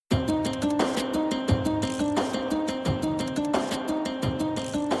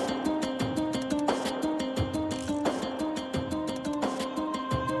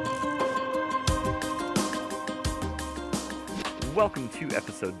welcome to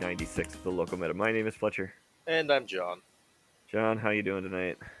episode 96 of the Local Meta. My name is Fletcher. And I'm John. John, how you doing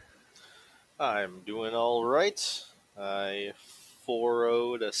tonight? I'm doing all right. I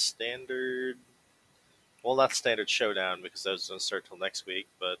 4-0'd a standard, well, not standard showdown because that was going to start till next week,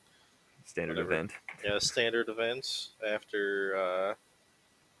 but Standard whatever. event. Yeah, standard event after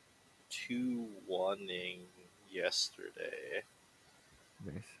 2-1ing yesterday.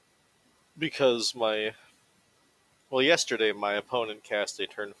 Nice. Because yesterday my opponent cast a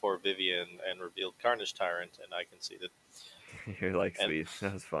turn 4 Vivian and revealed Carnage Tyrant, and I conceded. You're like, sweet.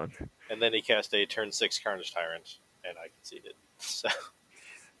 That was fun. And then he cast a turn 6 Carnage Tyrant, and I conceded. So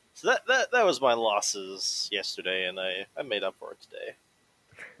that was my losses yesterday, and I made up for it today.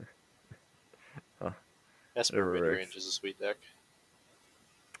 Huh. Esper Mid-Range is a sweet deck.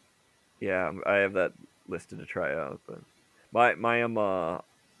 Yeah, I have that listed to try out, but my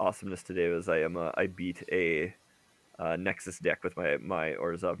awesomeness today was I beat a Nexus deck with my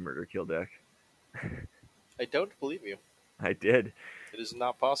Orzhov Murder Kill deck. I don't believe you. I did. It is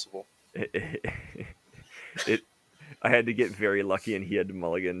not possible. I had to get very lucky, and he had to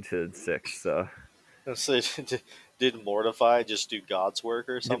mulligan to 6. So, did Mortify just do God's work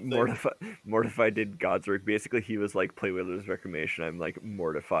or something? Mortify did God's work. Basically, he was like, play Wheeler's Reclamation. I'm like,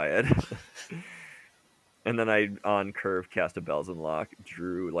 mortify it. And then I, on curve, cast a Bells and Lock,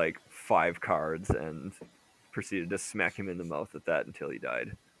 drew like 5 cards, and proceeded to smack him in the mouth with that until he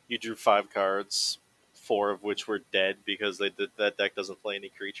died. You drew 5 cards, 4 of which were dead because that deck doesn't play any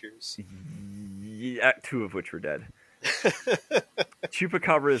creatures. Yeah, 2 of which were dead.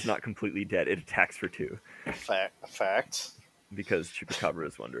 Chupacabra is not completely dead. It attacks for 2. Fact. Because Chupacabra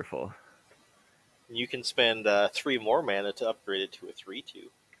is wonderful. You can spend 3 more mana to upgrade it to a 3/2.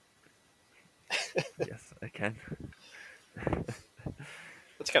 Yes, I can.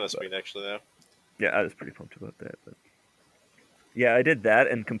 That's kind of sweet, actually, though. Yeah, I was pretty pumped about that. But yeah, I did that,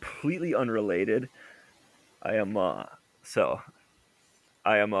 and completely unrelated, I am bought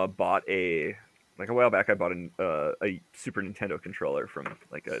a, like a while back, I bought a Super Nintendo controller from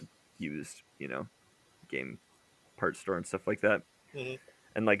like a used, game part store and stuff like that. Mm-hmm.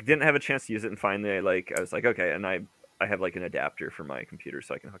 And like didn't have a chance to use it, and finally I was like, okay, and I have like an adapter for my computer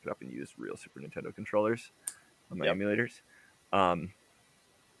so I can hook it up and use real Super Nintendo controllers on my emulators.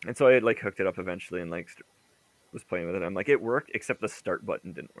 And so I like hooked it up eventually and like was playing with it. I'm like, it worked, except the start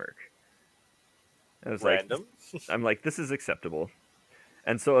button didn't work. I was Random. I'm like, this is acceptable.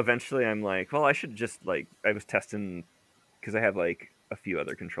 And so eventually I'm like, well, I should just like, I was testing because I have like a few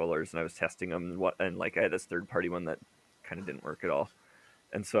other controllers and I was testing them and like I had this third party one that kind of didn't work at all.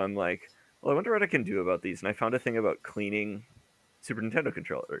 And so I'm like, well, I wonder what I can do about these. And I found a thing about cleaning Super Nintendo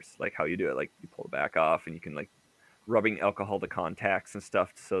controllers, like how you do it. Like you pull the back off and you can like rubbing alcohol to contacts and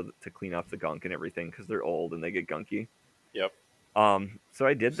stuff to clean off the gunk and everything because they're old and they get gunky. Yep. So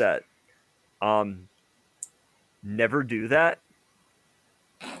I did that. Never do that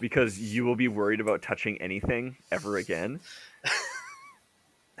because you will be worried about touching anything ever again.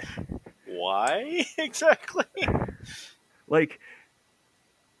 Why exactly? Like,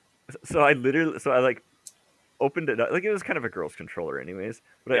 so I like opened it up. Like it was kind of a girl's controller anyways,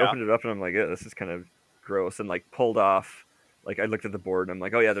 but I opened it up and I'm like, oh, this is kind of gross, and like pulled off. Like I looked at the board and I'm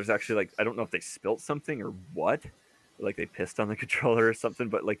like, oh yeah, there's actually like, I don't know if they spilt something or what. Like they pissed on the controller or something,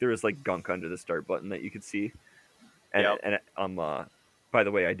 but like there was like gunk under the start button that you could see. And by the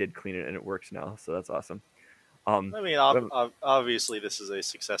way, I did clean it and it works now, so that's awesome. I mean, obviously this is a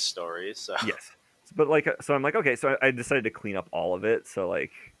success story, so yes. But like, so I'm like, okay, so I decided to clean up all of it. So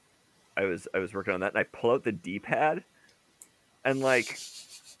like, I was working on that, and I pull out the D-pad, and like,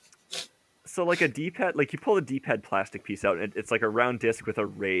 so like a D-pad, like you pull the D-pad plastic piece out, and it's like a round disc with a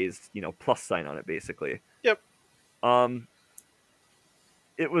raised, plus sign on it, basically. Yep.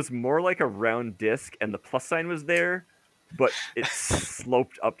 It was more like a round disc, and the plus sign was there, but it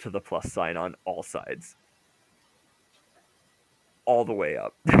sloped up to the plus sign on all sides, all the way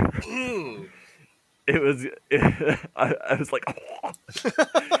up. It was. I was like, oh.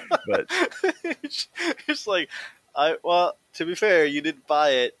 But it's like, well, to be fair, you didn't buy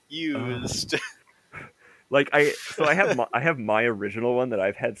it used. Like I have my original one that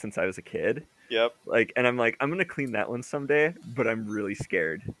I've had since I was a kid. Yep. Like, and I'm like, I'm gonna clean that one someday, but I'm really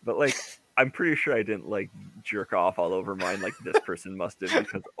scared. But like, I'm pretty sure I didn't like jerk off all over mine like this person must have,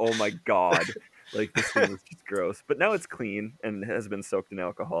 because oh my god, like this thing was just gross. But now it's clean and has been soaked in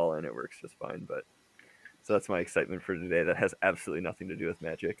alcohol and it works just fine. But so that's my excitement for today. That has absolutely nothing to do with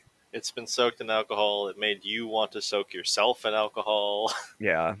Magic. It's been soaked in alcohol. It made you want to soak yourself in alcohol.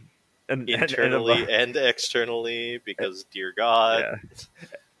 Yeah. And internally and externally, because dear God.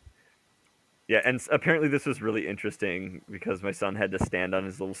 Yeah, and apparently this was really interesting because my son had to stand on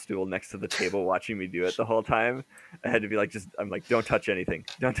his little stool next to the table watching me do it the whole time. I had to be like, I'm like, don't touch anything,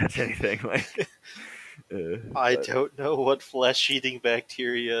 don't touch anything. Like, I but don't know what flesh-eating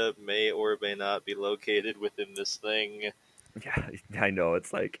bacteria may or may not be located within this thing. yeah, I know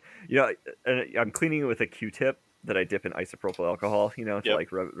it's like, and I'm cleaning it with a Q-tip that I dip in isopropyl alcohol, to Yep.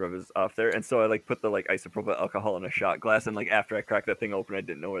 like rub his off there. And so I like put the like isopropyl alcohol in a shot glass, and like after I cracked that thing open, I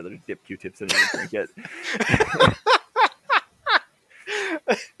didn't know whether to dip Q-tips in it and drink it.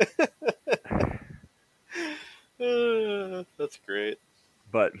 That's great.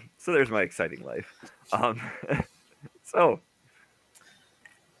 But so there's my exciting life. Um, so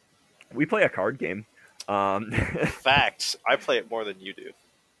we play a card game. Um, Facts. I play it more than you do.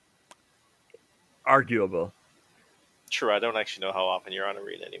 arguable. True, I don't actually know how often you're on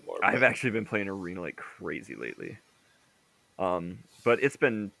Arena anymore. I've actually been playing Arena like crazy lately. But it's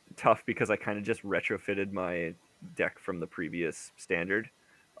been tough because I kind of just retrofitted my deck from the previous standard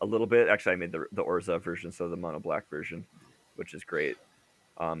a little bit. Actually, I made the Orza version, so the mono black version, which is great.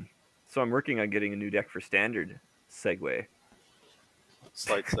 So I'm working on getting a new deck for standard. Segue.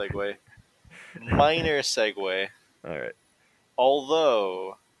 Slight segue. Minor segue. All right.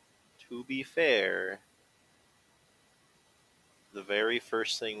 Although, to be fair, the very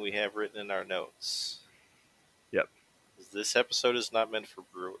first thing we have written in our notes Yep. is this episode is not meant for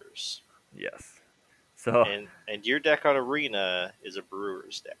brewers. Yes. So And your deck on Arena is a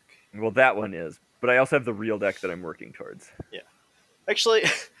brewer's deck. well, that one is, but I also have the real deck that I'm working towards. Yeah. Actually,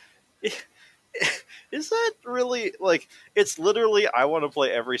 is that really like? It's literally I want to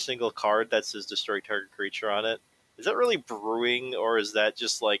play every single card that says destroy target creature on it. Is that really brewing, or is that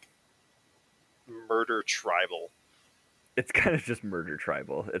just like murder tribal? It's kind of just murder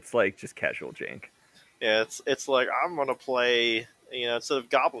tribal. It's like just casual jank. Yeah, it's like I'm gonna play. Instead of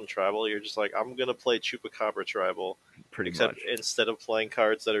Goblin Tribal, you're just like I'm gonna play Chupacabra Tribal. Pretty Except much. instead of playing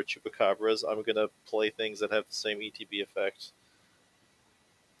cards that are Chupacabras, I'm gonna play things that have the same ETB effect.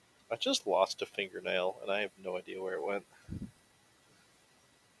 I just lost a fingernail, and I have no idea where it went.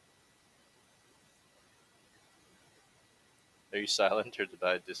 Are you silent, or did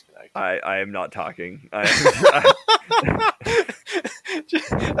I disconnect? I am not talking.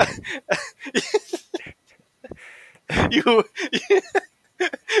 you,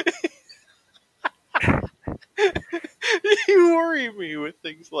 you worry me with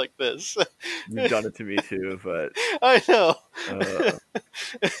things like this. You've done it to me too, but I know.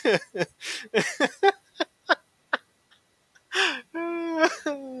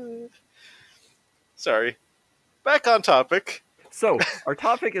 Sorry. Back on topic. So our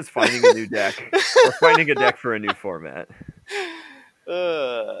topic is finding a new deck or finding a deck for a new format.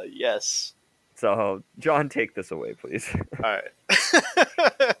 Yes. So John, take this away, please. All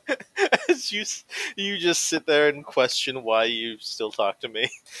right. As you just sit there and question why you still talk to me.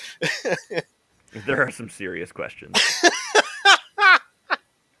 There are some serious questions.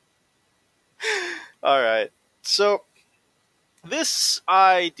 All right. So this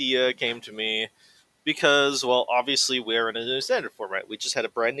idea came to me because, well, obviously we're in a new standard format. We just had a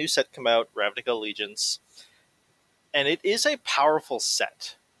brand new set come out, Ravnica Allegiance, and it is a powerful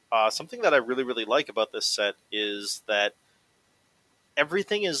set. Something that I really, really like about this set is that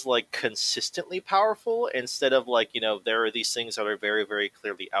everything is like consistently powerful instead of like there are these things that are very, very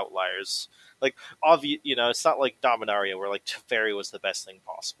clearly outliers. Like it's not like Dominaria where like Teferi was the best thing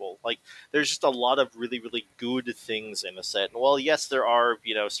possible. Like there's just a lot of really, really good things in the set. And while yes, there are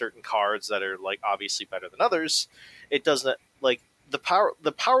certain cards that are like obviously better than others, it doesn't like the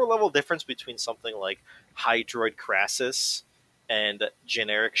power level difference between something like Hydroid Crassus and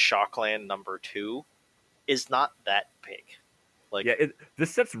generic Shockland #2 is not that big. Like, Yeah, this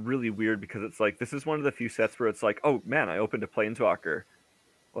set's really weird because it's like this is one of the few sets where it's like, oh man, I opened a Planeswalker.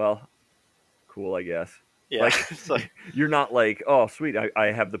 Well, cool, I guess. yeah, Like, it's like, you're not like, oh sweet,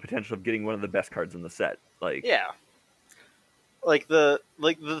 I have the potential of getting one of the best cards in the set. Like, yeah. Like the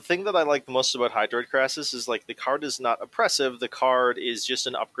thing that I like the most about Hydroid Crassus is like the card is not oppressive. The card is just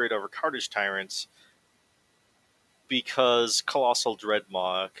an upgrade over Carnage Tyrant because Colossal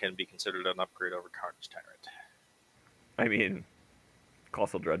Dreadmaw can be considered an upgrade over Carnage Tyrant. I mean,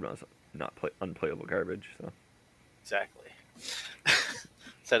 Colossal Dreadmaw's not unplayable garbage. So Exactly.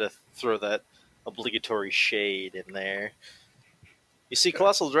 Just had to throw that obligatory shade in there. You see,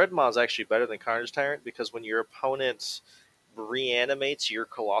 Colossal Dreadmaw is actually better than Carnage Tyrant because when your opponent reanimates your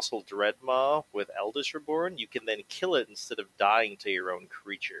Colossal Dreadmaw with Eldritch Reborn, you can then kill it instead of dying to your own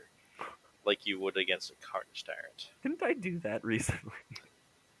creature, like you would against a Carnage Tyrant. didn't I do that recently?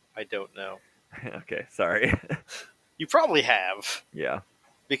 I don't know. Okay, sorry. You probably have, Yeah.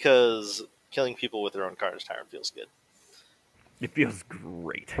 because Killing people with their own Carnage Tyrant feels good. It feels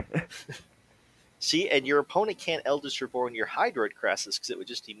great. See, and your opponent can't Eldritch Reborn your Hydroid Crassus because it would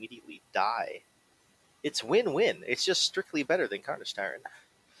just immediately die. It's win-win. It's just strictly better than Carnage Tyrant.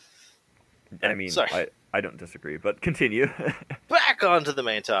 I mean, Sorry. I don't disagree, but continue. Back onto the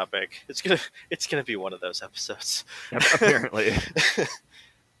main topic. It's gonna be one of those episodes. Apparently.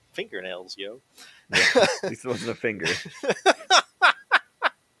 Fingernails, yo. Yeah, at least it wasn't a finger.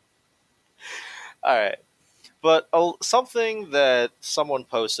 Alright. But something that someone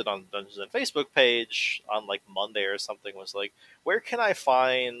posted on Dungeons and Facebook page on like Monday or something was like, where can I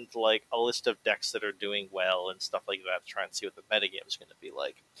find like a list of decks that are doing well and stuff like that to try and see what the metagame is going to be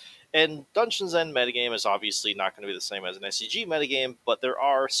like. And Dungeons End metagame is obviously not going to be the same as an SCG metagame, but there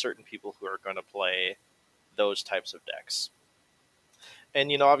are certain people who are going to play those types of decks.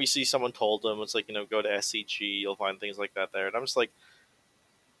 And, obviously someone told them, it's like, go to SCG, you'll find things like that there. And I'm just like,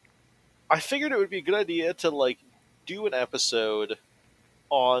 I figured it would be a good idea to like do an episode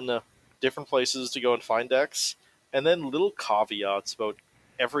on different places to go and find decks, and then little caveats about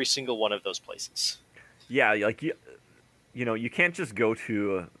every single one of those places. Yeah, like you can't just go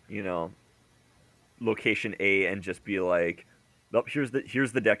to location A and just be like, "Nope, here's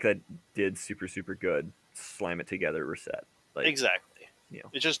the deck that did super super good. Slam it together, reset." Like, exactly.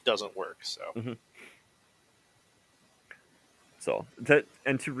 It just doesn't work. So. Mm-hmm. So,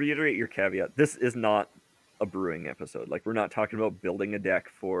 to reiterate your caveat, this is not a brewing episode. Like, we're not talking about building a deck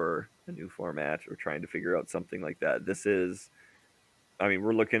for a new format or trying to figure out something like that. This is, I mean,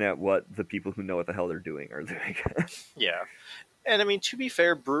 we're looking at what the people who know what the hell they're doing are doing. Yeah. And I mean, to be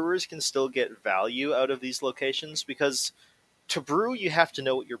fair, brewers can still get value out of these locations because to brew, you have to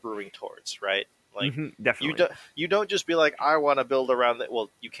know what you're brewing towards, right? Like, definitely. You don't just be like, I want to build around that. Well,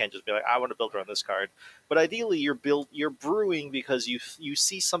 you can't just be like, I want to build around this card. But ideally, you're brewing because you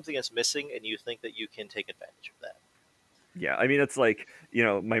see something that's missing and you think that you can take advantage of that. Yeah, I mean, it's like,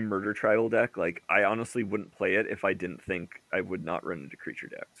 my murder tribal deck, like, I honestly wouldn't play it if I didn't think I would not run into creature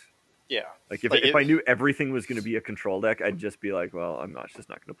decks. Yeah. Like, if I knew everything was going to be a control deck, I'd just be like, well, I'm just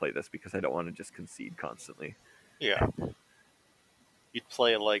not going to play this because I don't want to just concede constantly. Yeah. You'd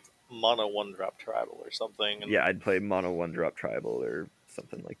play like mono 1-drop tribal or something. Yeah, I'd play mono 1-drop tribal or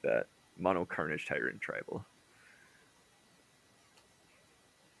something like that. Mono Carnage Tyrant tribal.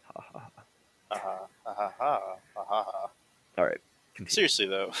 Ha ha ha. All right. Continue. Seriously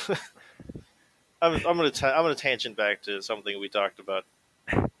though, I'm gonna tangent back to something we talked about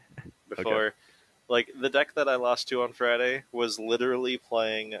before. Okay. Like the deck that I lost to on Friday was literally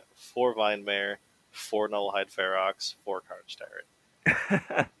playing 4 Vinemare, 4 Nullhide Ferox, 4 Carnage Tyrant.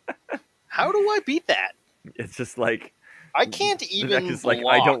 How do I beat that? It's just like I can't even block. Like,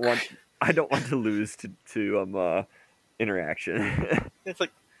 I don't want to lose to interaction. It's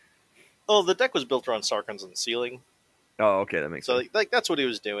like, oh, the deck was built around Sarkhan's Unsealing. Oh, okay, that makes sense. So like that's what he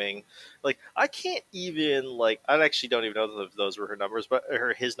was doing. Like I can't even I actually don't even know if those were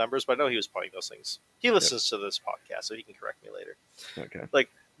her his numbers, but I know he was playing those things. He listens to this podcast, so he can correct me later. Okay.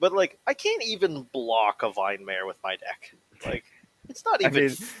 But I can't even block a Vinemare with my deck. Like it's not even. I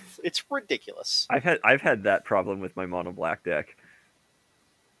mean, it's ridiculous. I've had that problem with my mono black deck.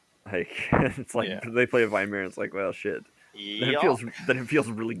 Like it's like they play a Vinemare, and it's like, well, shit. Yep. Then it feels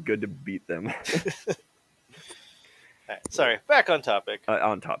really good to beat them. Right, sorry, back on topic.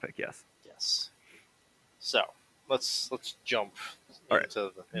 On topic, yes. Yes. So let's jump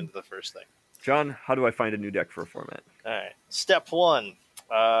into the first thing. John, how do I find a new deck for a format? All right. Step 1.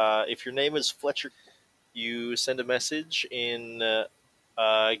 If your name is Fletcher, you send a message in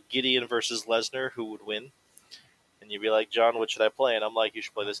Gideon versus Lesnar, who would win, and you'd be like, John, what should I play? And I'm like, you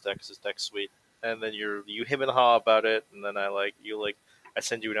should play this deck because this deck's sweet. And then you him and haw about it, and then I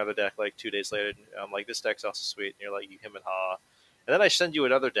send you another deck like 2 days later. And I'm like, this deck's also sweet. And you're like, you him and haw. And then I send you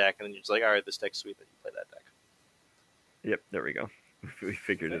another deck, and then you're just like, all right, this deck's sweet. Then you play that deck. Yep, there we go. We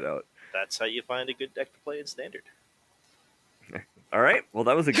figured it out. That's how you find a good deck to play in Standard. All right. Well,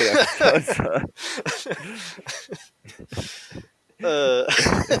 that was a good episode.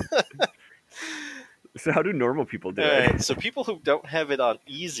 So how do normal people do it? Right, so people who don't have it on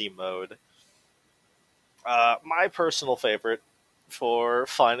easy mode, my personal favorite for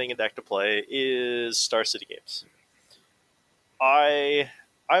finding a deck to play is Star City Games.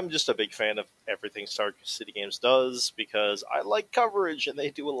 I'm just a big fan of everything Star City Games does because I like coverage, and they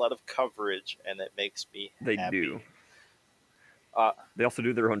do a lot of coverage, and it makes me happy. They do. They also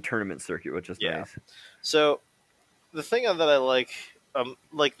do their own tournament circuit, which is nice. So the thing that I like,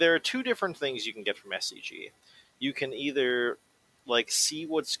 there are 2 different things you can get from SCG. You can either see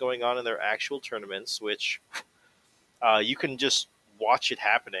what's going on in their actual tournaments, which you can just watch it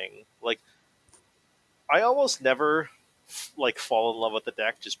happening. Like I almost never like fall in love with the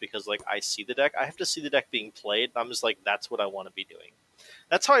deck just because like I see the deck. I have to see the deck being played. And I'm just like, that's what I want to be doing.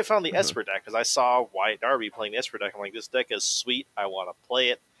 That's how I found the Uh-huh. Esper deck because I saw Wyatt Darby playing the Esper deck. I'm like, this deck is sweet. I want to play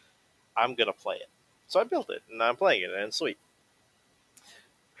it. I'm gonna play it. So I built it and I'm playing it and it's sweet.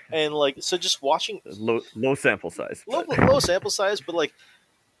 And like so, just watching Low sample size, but low sample size, but like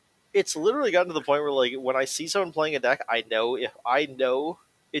it's literally gotten to the point where like when I see someone playing a deck, I know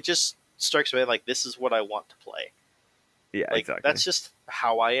it just strikes me like this is what I want to play. yeah, Like exactly. that's just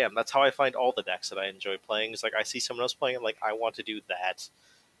how I am. That's how I find all the decks that I enjoy playing. Is like I see someone else playing, I'm like I want to do that,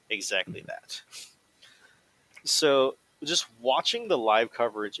 exactly Mhm. that. So just watching the live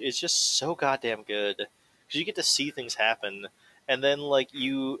coverage is just so goddamn good because you get to see things happen, and then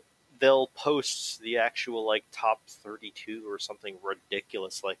they'll post the actual like top 32 or something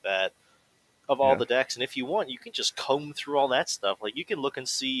ridiculous like that of all Yeah. the decks, and if you want, you can just comb through all that stuff. Like you can look and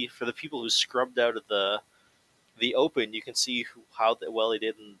see for the people who scrubbed out of the Open, you can see how well they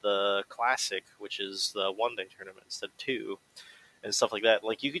did in the Classic, which is the one day tournament instead of two, and stuff like that.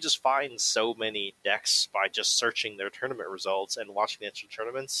 Like you could just find so many decks by just searching their tournament results and watching the actual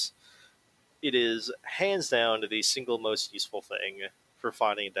tournaments. It is hands down the single most useful thing for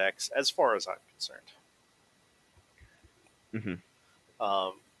finding decks, as far as I'm concerned. Hmm.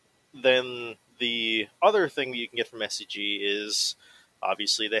 Um, then the other thing that you can get from SCG is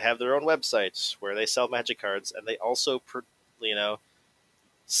obviously they have their own websites where they sell Magic cards, and they also, you know,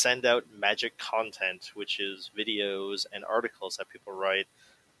 send out Magic content, which is videos and articles that people write.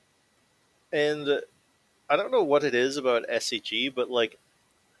 And I don't know what it is about SCG, but like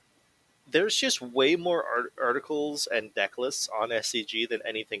there's just way more articles and deck lists on SCG than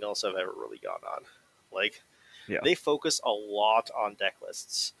anything else I've ever really gone on. Like Yeah. they focus a lot on deck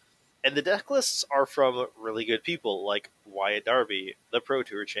lists. And the deck lists are from really good people like Wyatt Darby, the Pro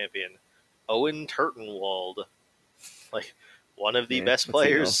Tour champion, Owen Turtenwald, like one of the Eh, best what's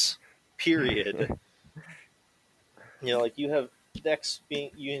he know? players, period. Like you have decks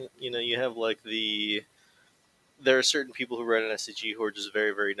being you have like there are certain people who write an SCG who are just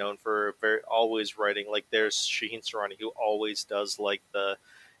very very known for very always writing. Like there's Shaheen Sarani who always does like the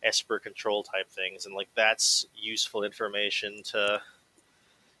Esper control type things, and like that's useful information to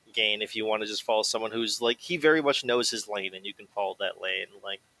gain if you want to just follow someone who's like he very much knows his lane and you can follow that lane.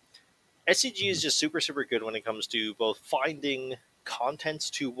 Like SCG is Mhm. just super super good when it comes to both finding contents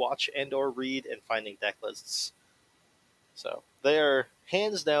to watch and or read and finding deck lists. So they are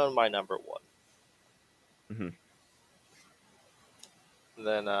hands down my number one. Mhm.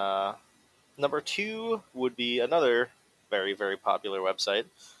 Then number two would be another very very popular website,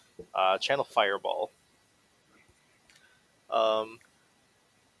 Channel Fireball. Um,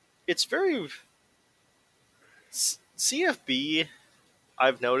 it's very CFB.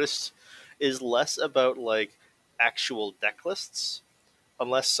 I've noticed is less about like actual deck lists,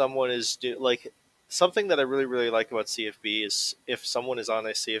 unless someone is like something that I really really like about CFB is if someone is on a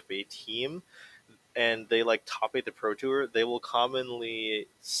CFB team and they like top eight the Pro Tour, they will commonly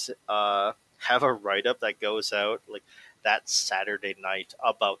have a write up that goes out like that Saturday night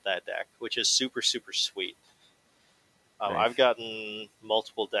about that deck, which is super super sweet. I've Nice. gotten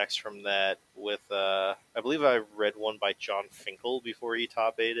multiple decks from that. With I believe I read one by John Finkel before he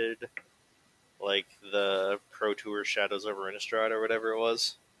top eighted, like the Pro Tour Shadows over Innistrad or whatever it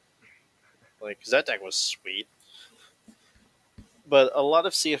was. Like, because that deck was sweet. But a lot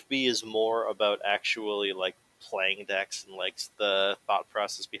of CFB is more about actually like playing decks and like the thought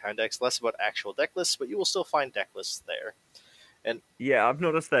process behind decks, less about actual deck lists. But you will still find deck lists there. And Yeah, I've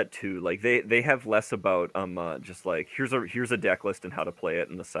noticed that too. Like they have less about just like here's a deck list and how to play it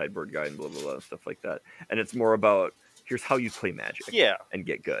and the sideboard guide and blah blah blah stuff like that. And it's more about here's how you play Magic yeah, and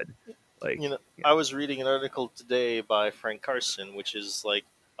get good. Like yeah. I was reading an article today by Frank Carson, which is like,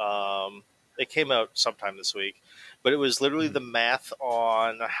 um, it came out sometime this week, but it was literally Mhm. the math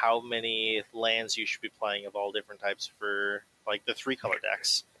on how many lands you should be playing of all different types for like the three color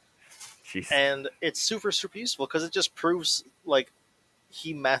decks, Jeez. and it's super super useful because it just proves like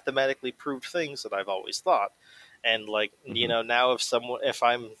he mathematically proved things that I've always thought. And like Hmm. now if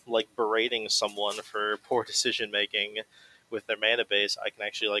I'm like berating someone for poor decision making with their mana base, I can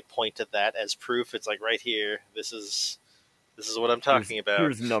actually like point to that as proof. It's like right here. This is what I'm talking about.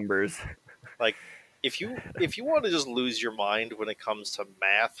 Here's numbers. Like if you want to just lose your mind when it comes to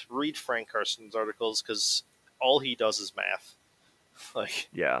math, read Frank Carson's articles because all he does is math. Like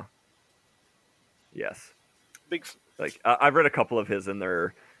Yeah. Yes. big. Like I've read a couple of his and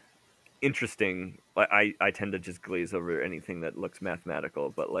they're interesting. Like I tend to just glaze over anything that looks mathematical,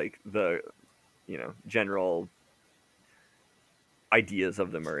 but like the general ideas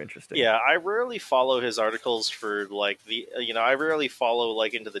of them are interesting. Yeah, I rarely follow his articles for like I rarely follow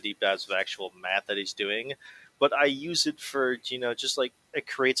like into the deep dives of actual math that he's doing, but I use it for just like it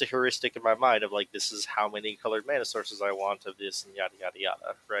creates a heuristic in my mind of like this is how many colored mana sources I want of this and yada yada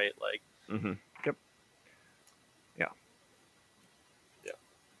yada, right? Like, Mm-hmm. Yep. Yeah. yeah.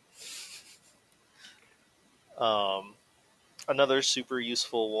 Um, Another super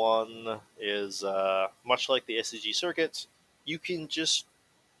useful one is much like the SCG circuit, you can just.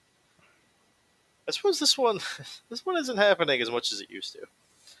 I suppose this one, this one isn't happening as much as it used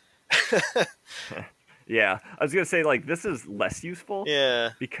to. Yeah, I was gonna say like this is less useful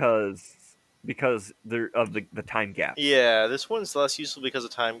Yeah, because there of the time gaps. yeah. This one's less useful because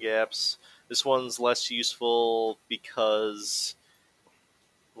of time gaps. This one's less useful because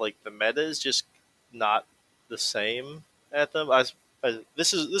like the meta is just not the same at them.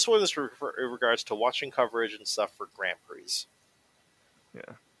 This one is in regards to watching coverage and stuff for Grand Prix.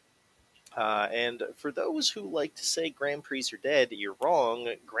 Yeah. And for those who like to say Grand Prix are dead, you're wrong.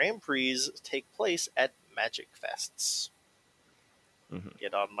 Grand Prix take place at Magic Fests. Mm-hmm.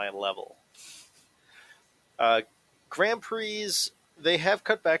 Get on my level. Uh, Grand Prix, they have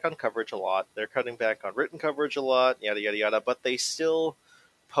cut back on coverage a lot. They're cutting back on written coverage a lot, yada yada yada. But they still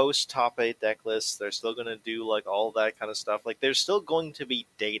post top 8 deck lists. They're still going to do like all that kind of stuff. Like there's still going to be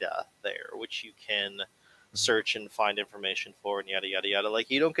data there, which you can search and find information for, and yada yada yada. Like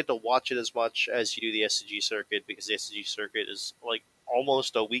you don't get to watch it as much as you do the SCG circuit because the SCG circuit is like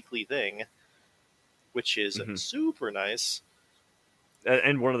almost a weekly thing, which is Mm-hmm. super nice.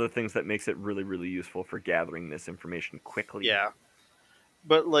 And one of the things that makes it really really useful for gathering this information quickly. Yeah.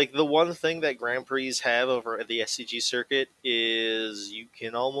 But like the one thing that Grand Prix have over the SCG circuit is you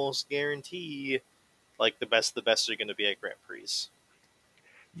can almost guarantee like the best are going to be at Grand Prix.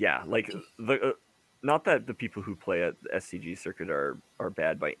 Yeah, like the not that the people who play at the SCG circuit are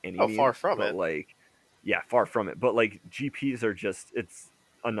bad by any Oh, far means, from but it. like yeah, far from it. But like GPs are just it's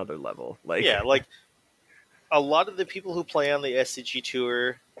another level. Like Yeah, like a lot of the people who play on the SCG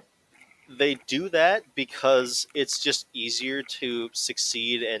tour, they do that because it's just easier to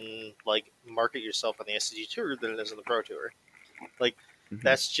succeed and like market yourself on the SCG tour than it is on the Pro Tour. Like mhm,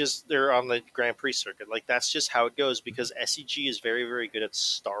 that's just they're on the Grand Prix circuit. Like that's just how it goes because SCG is very very good at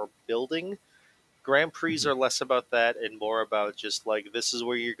star building. Grand Prix mhm, are less about that and more about just like this is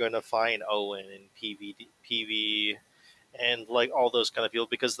where you're going to find Owen and PV and like all those kind of people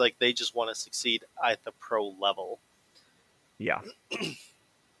because like they just want to succeed at the pro level. yeah,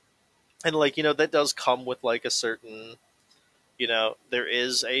 And like that does come with like a certain there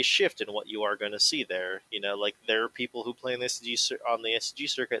is a shift in what you are going to see there. Like there are people who play on the SG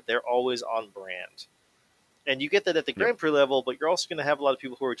circuit, they're always on brand. And you get that at the yep, Grand Prix level, but you're also going to have a lot of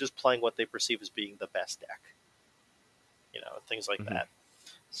people who are just playing what they perceive as being the best deck. Things like mhm, that.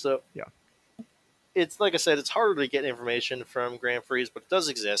 So yeah, it's like I said, it's harder to get information from Grand Prix, but it does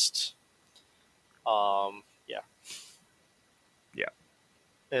exist. Yeah, yeah.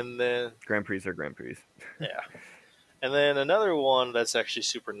 and then Grand Prix are Grand Prix. yeah, and then another one that's actually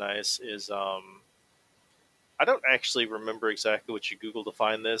super nice is I don't actually remember exactly what you Google to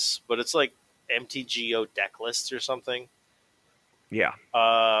find this, but it's like MTGO deck lists or something. Yeah,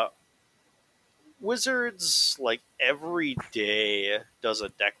 Uh, Wizards like every day does a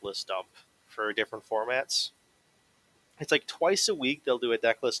deck list dump for different formats. It's like twice a week they'll do a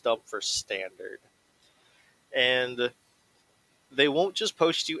deck list dump for standard, and they won't just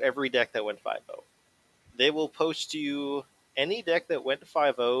post you every deck that went 5-0. They will post you any deck that went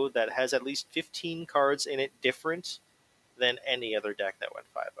 5-0 that has at least 15 cards in it different than any other deck that went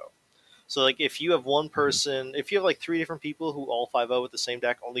 5-0. So, like, if you have one mhm, person, if you have like 3 different people who all 5-0 with the same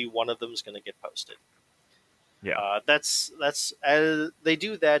deck, only one of them is going to get posted. yeah, That's they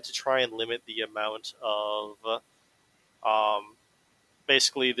do that to try and limit the amount of um,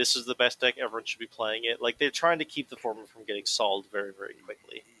 basically this is the best deck, everyone should be playing it. Like they're trying to keep the format from getting solved very very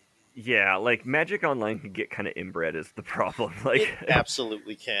quickly. yeah. Like Magic Online can get kind of inbred is the problem. Like It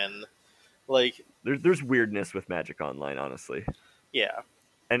absolutely can. Like there's weirdness with Magic Online, honestly, yeah,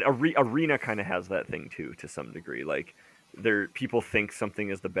 and Arena kind of has that thing too to some degree. Like there people think something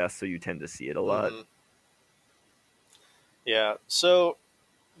is the best, so you tend to see it a lot. hmm yeah. So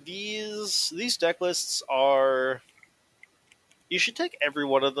these deck lists are you should take every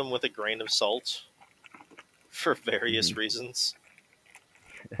one of them with a grain of salt for various Mhm. reasons.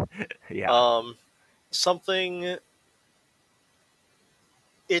 Yeah, Um, Something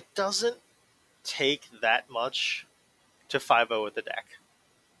it doesn't take that much to 5-0 with the deck,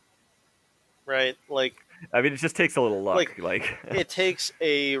 right? I mean it just takes a little luck. Like Like it takes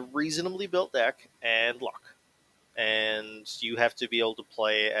a reasonably built deck and luck. and you have to be able to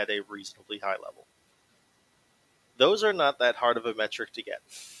play at a reasonably high level. Those are not that hard of a metric to get.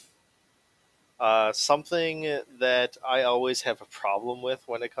 Something that I always have a problem with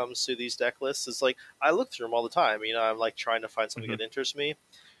when it comes to these deck lists is like I look through them all the time. I'm like trying to find something that interests me.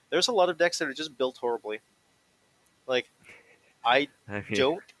 There's a lot of decks that are just built horribly. Like I I mean,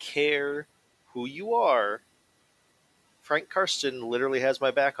 don't care who you are. Frank Karsten literally has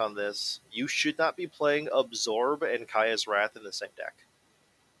my back on this. You should not be playing Absorb and Kaya's Wrath in the same deck.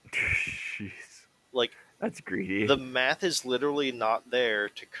 jeez, Like that's greedy. the math is literally not there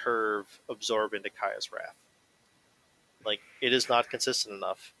to curve Absorb into Kaya's Wrath. Like, it is not consistent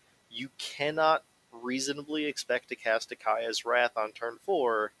enough. You cannot reasonably expect to cast a Kaya's Wrath on turn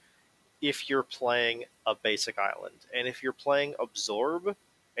 4 if you're playing a basic island. And if you're playing Absorb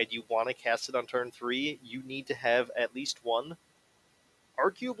and you want to cast it on turn 3, you need to have at least one,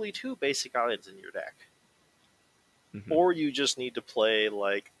 arguably 2 basic islands in your deck. Mm-hmm. Or you just need to play,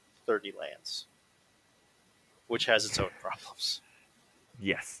 like, 30 lands, which has its own problems.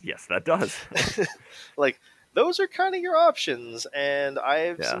 Yes, that does. Like, those are kind of your options, and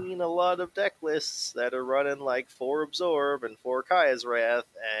I've seen a lot of deck lists that are running like 4 Absorb and 4 Kaya's Wrath,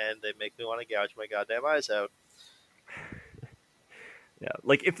 and they make me want to gouge my goddamn eyes out. Yeah,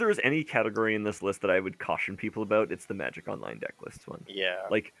 like if there was any category in this list that I would caution people about, it's the Magic Online deck lists one. Yeah.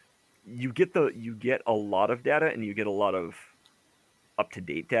 Like you get a lot of data and you get a lot of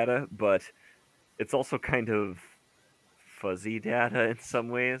up-to-date data, but it's also kind of fuzzy data in some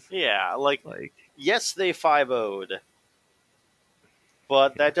ways. Yeah, like yes, they 5-0'd,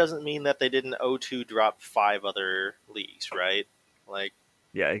 but that doesn't mean that they didn't 0-2 drop 5 other leagues, right? Like,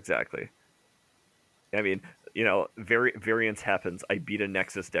 yeah, exactly. I mean, variance happens. I beat a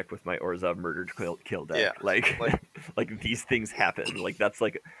Nexus deck with my Orzhov Murder Kill deck. Yeah, like these things happen. Like that's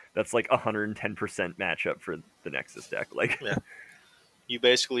like 110% matchup for the Nexus deck. Like, yeah. You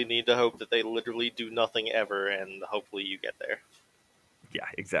basically need to hope that they literally do nothing ever, and hopefully you get there. Yeah,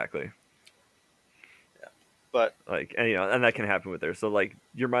 exactly. Yeah, but like, and that can happen with there. So like,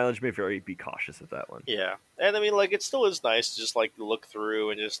 your mileage may vary. Be cautious of that one. Yeah, and I mean, like, it still is nice to just like look through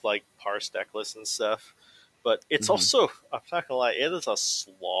and just like parse deck lists and stuff. But it's also, I'm not gonna lie, it is a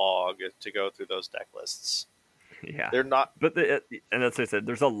slog to go through those deck lists. Yeah, they're not. But and that's what I said.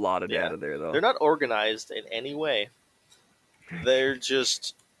 There's a lot of data there, though. They're not organized in any way. They're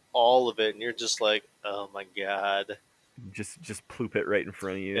just all of it, and you're just like, oh my god. Just ploop it right in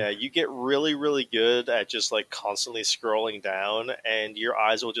front of you. Yeah, you get really, really good at just like constantly scrolling down, and your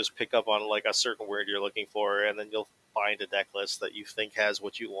eyes will just pick up on like a certain word you're looking for, and then you'll find a deck list that you think has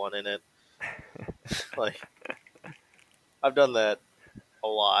what you want in it. Like, I've done that a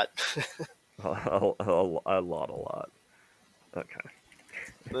lot. a lot. Okay.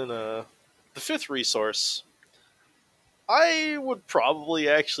 Then the fifth resource, I would probably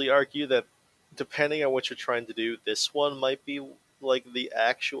actually argue that depending on what you're trying to do, this one might be like the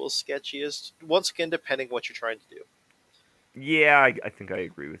actual sketchiest. Once again, depending on what you're trying to do. Yeah, I think I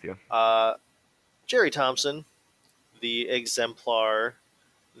agree with you. Jerry Thompson, the exemplar,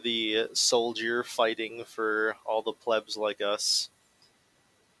 the soldier fighting for all the plebs like us.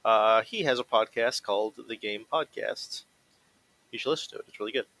 He has a podcast called The Game Podcast. You should listen to it. It's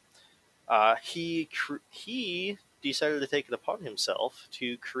really good. He decided to take it upon himself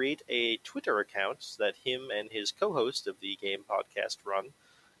to create a Twitter account that him and his co-host of the Game Podcast run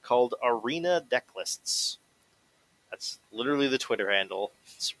called Arena Decklists. That's literally the Twitter handle.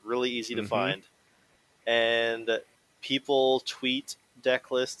 It's really easy to find. And people tweet deck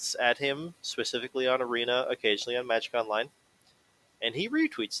lists at him, specifically on Arena, occasionally on Magic Online, and he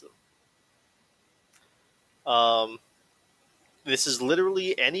retweets them. This is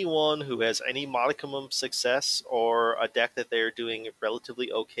literally anyone who has any modicum of success or a deck that they're doing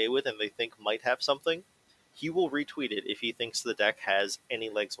relatively okay with and they think might have something. He will retweet it if he thinks the deck has any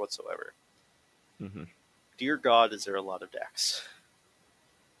legs whatsoever. Dear God, is there a lot of decks?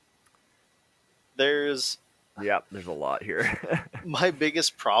 There's a lot here. My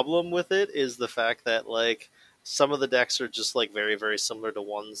biggest problem with it is the fact that like some of the decks are just like very, very similar to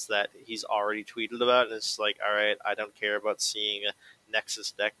ones that he's already tweeted about, and it's like, all right, I don't care about seeing a Nexus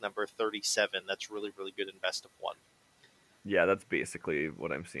deck number 37 that's really, really good in best of 1. Yeah, that's basically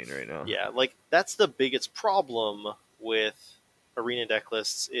what I'm seeing right now. Yeah, like that's the biggest problem with Arena deck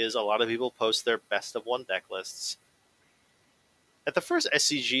lists is a lot of people post their best of 1 deck lists. At the first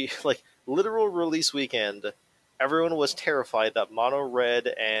SCG, like literal release weekend, everyone was terrified that Mono Red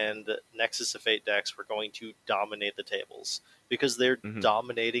and Nexus of Fate decks were going to dominate the tables because they're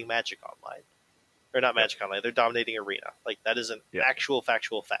dominating Magic Online. Or not Magic Online, they're dominating Arena. Like, that is an actual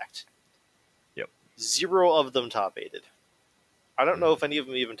factual fact. Yep. Zero of them top 8'd. I don't know Mm. if any of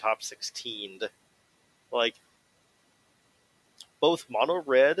them even top 16'd. Like, both Mono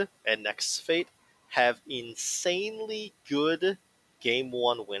Red and Nexus Fate have insanely good game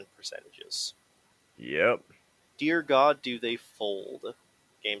 1 win percentages. Yep. Dear God, do they fold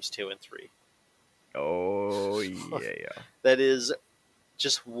games 2 and 3. Oh yeah. That is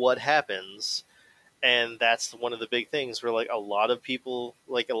just what happens. And that's one of the big things where, like, a lot of people,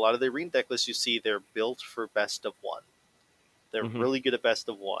 like, a lot of the arena deck lists you see, they're built for best of one. They're Mm-hmm. really good at best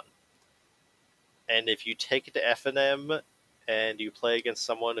of one. And if you take it to FNM and you play against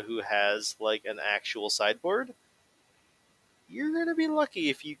someone who has, like, an actual sideboard, you're going to be lucky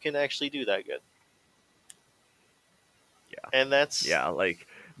if you can actually do that good. Yeah. And that's... Yeah, like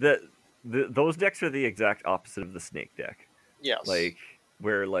those decks are the exact opposite of the snake deck. Yes. Like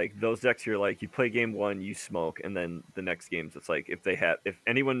where like those decks you're like you play game 1, you smoke, and then the next games it's like if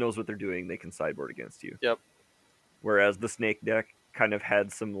anyone knows what they're doing, they can sideboard against you. Yep. Whereas the snake deck kind of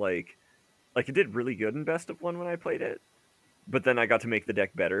had some like it did really good in best of 1 when I played it, but then I got to make the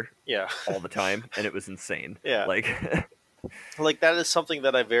deck better Yeah. all the time and it was insane. Yeah. Like Like, that is something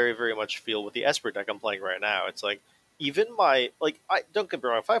that I very, very much feel with the Esper deck I'm playing right now. It's like, even my, like, I don't get me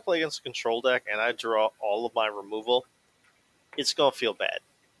wrong, if I play against a control deck and I draw all of my removal, it's gonna feel bad.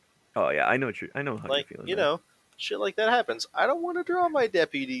 oh yeah, I know how you're Like, feeling you there. know, shit like that happens. I don't want to draw my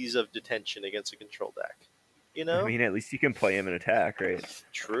Deputies of Detention against a control deck. You I know? mean, at least you can play him in attack, right?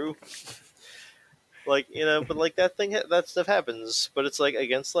 True. Like, you know, but like that stuff happens. But it's like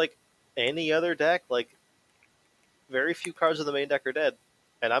against like any other deck, like very few cards of the main deck are dead,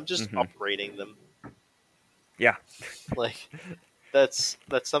 and I'm just Mm-hmm. uprating them. Yeah. Like, that's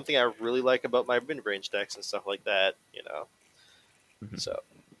something I really like about my mid range decks and stuff like that. You know. Mm-hmm. So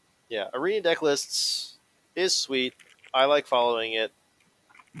yeah, arena deck lists is sweet. I like following it.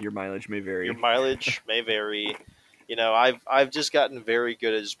 Your mileage may Your vary. mileage may vary. You know, I've just gotten very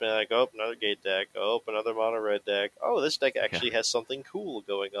good at just being like, oh, another gate deck, oh, another mono red deck. Oh, this deck actually has something cool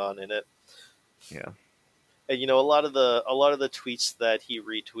going on in it. Yeah. And you know, a lot of the tweets that he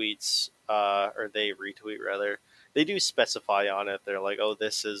retweets, or they retweet rather, they do specify on it. They're like, oh,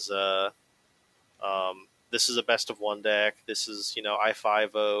 this is a best of one deck. This is, you know, I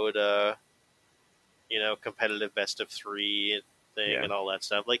 5-0'd, you know, competitive best of 3 thing Yeah. and all that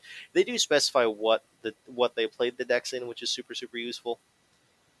stuff. Like, they do specify what they played the decks in, which is super, super useful.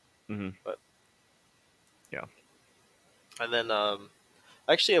 Mm-hmm. But Yeah. and then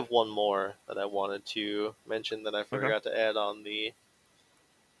I actually have one more that I wanted to mention that I Okay. forgot to add on the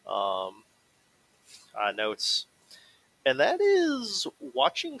um, notes, and that is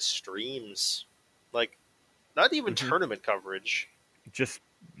watching streams, like, not even Mm-hmm. tournament coverage. Just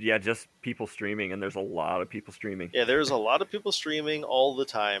yeah, just people streaming, and there's a lot of people streaming. Yeah, there's a lot of people streaming all the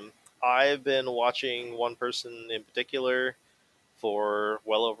time. I've been watching one person in particular for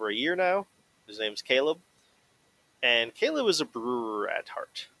well over a year now. His name's Caleb, and Caleb is a brewer at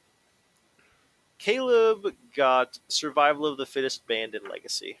heart. Caleb got Survival of the Fittest banned in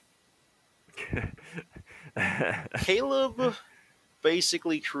Legacy. Caleb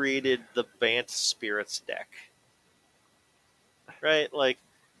basically created the Bant Spirits deck. Right? Like,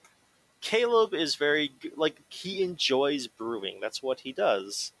 Caleb is very, like, he enjoys brewing. That's what he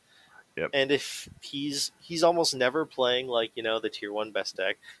does. Yep. And if he's almost never playing, like, you know, the tier 1 best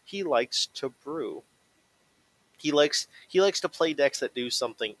deck, he likes to brew. He likes to play decks that do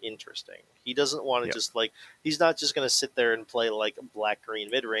something interesting. He doesn't want to Yep. just, like, he's not just going to sit there and play like black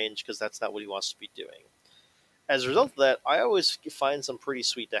green mid range, because that's not what he wants to be doing. As a result of that, I always find some pretty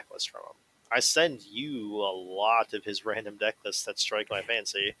sweet deck lists from him. I send you a lot of his random deck lists that strike my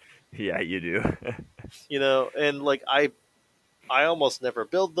fancy. Yeah, you do. You know, and like I almost never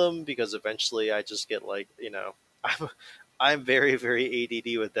build them because eventually I just get, like, you know, I'm very, very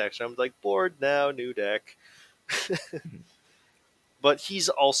ADD with decks. I'm like, bored now, new deck. But he's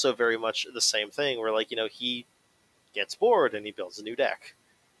also very much the same thing where, like, you know, he gets bored and he builds a new deck.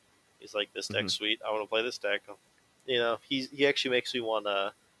 He's like, this deck's sweet. I want to play this deck. You know, he actually makes me want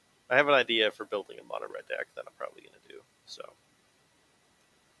to. I have an idea for building a mono red deck that I'm probably going to do. So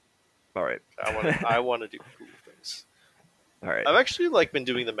All right. I want to do cool things. All right. I've actually, like, been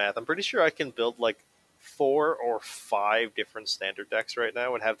doing the math. I'm pretty sure I can build like 4 or 5 different standard decks right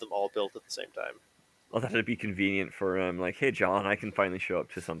now and have them all built at the same time. Well, that'd be convenient for him. Like, hey, John, I can finally show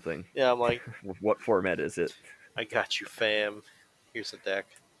up to something. Yeah, I'm like, What format is it? I got you, fam. Here's a deck.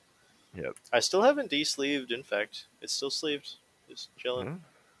 Yep. I still haven't de-sleeved. In fact, it's still sleeved. Just chilling.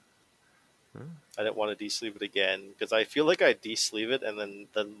 Huh? I didn't want to de-sleeve it again because I feel like I de-sleeve it and then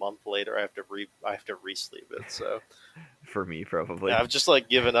the month later I have to re-sleeve it. So for me, probably. Yeah, I've just like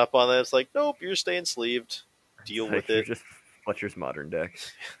given up on that. It's like, nope, you're staying sleeved. It's Deal with like you're it. just Fletcher's modern deck.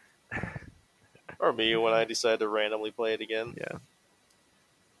 Or me when I decide to randomly play it again. Yeah,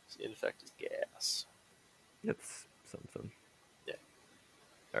 Infected gas. it's something. Yeah.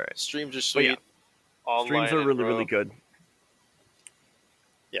 All right, Streams are but yeah, sweet. streams Online are and really grow. really good.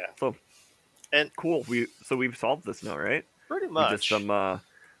 Yeah. So And cool. We've solved this now, right? pretty We just much.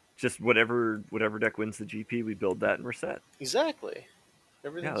 just whatever deck wins the GP, we build that and we're set. Exactly. Yeah,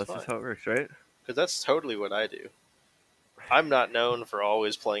 Everything's that's fine. just how it works, right? Because that's totally what I do. I'm not known for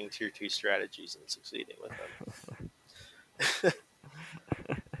always playing tier 2 strategies and succeeding with them.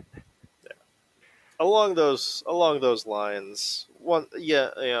 Yeah. Along those lines,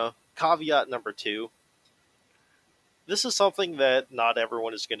 caveat number 2. This is something that not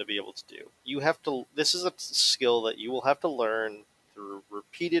everyone is going to be able to do. This is a skill that you will have to learn through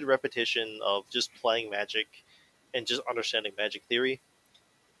repeated repetition of just playing Magic and just understanding Magic theory.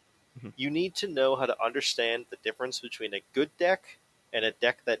 Mhm. You need to know how to understand the difference between a good deck and a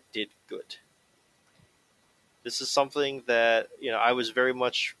deck that did good. This is something that, I was very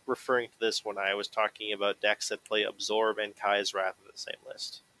much referring to this when I was talking about decks that play Absorb and Kai's Wrath in the same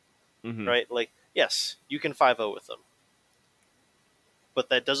list. Mhm. Right? Like, yes, you can 5-0 with them. But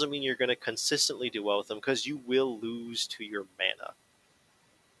that doesn't mean you're going to consistently do well with them because you will lose to your mana.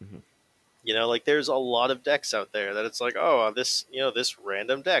 Mhm. Like there's a lot of decks out there that it's like, oh, this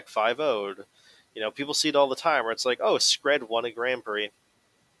random deck 5-0'd. People see it all the time where it's like, oh, Skred won a Grand Prix.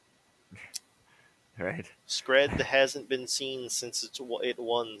 Right. Skred hasn't been seen since it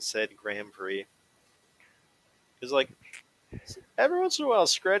won said Grand Prix. It's like, every once in a while,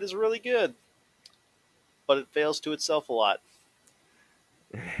 Skred is really good, but it fails to itself a lot.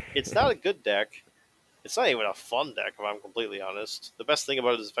 It's not a good deck. It's not even a fun deck, if I'm completely honest. The best thing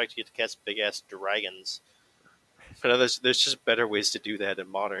about it is the fact you get to cast big ass dragons. But there's just better ways to do that in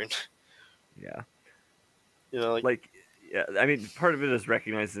Modern. Yeah. Like, Like, yeah, I mean, part of it is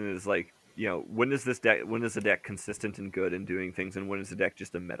recognizing is like, when is the deck consistent and good in doing things, and when is the deck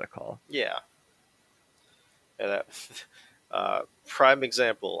just a meta call? yeah. And prime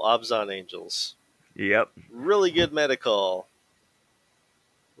example, Obzon Angels. Yep. Really good meta call.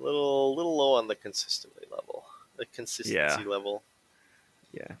 Little low on the consistency Yeah. level.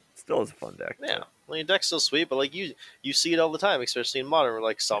 Yeah. Still is a fun deck. Yeah, But... well, your deck's still sweet, but like you see it all the time, especially in Modern, where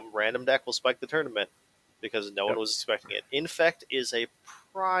like some random deck will spike the tournament because no one Yep. was expecting it. Infect is a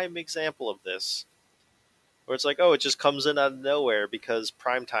prime example of this, where it's like, oh, it just comes in out of nowhere because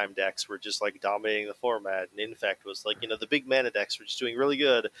primetime decks were just like dominating the format, and Infect was like, the big mana decks were just doing really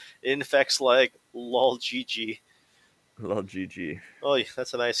good. Infect's like, lol, GG. Lol, GG. Oh,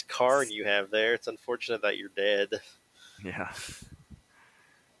 that's a nice card you have there. It's unfortunate that you're dead. Yeah.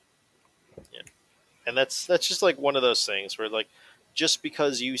 Yeah. And that's just like one of those things where like just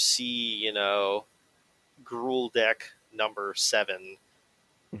because you see, Gruul deck number 7,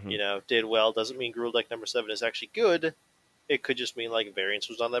 Mhm. did well doesn't mean Gruul deck number 7 is actually good. It could just mean like variance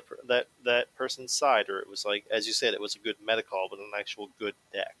was on that person's side, or it was like, as you said, it was a good meta call but an actual good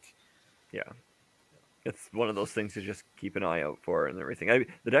deck. Yeah. It's one of those things to just keep an eye out for and everything.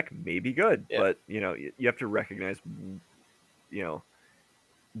 The deck may be good, Yeah. but you have to recognize,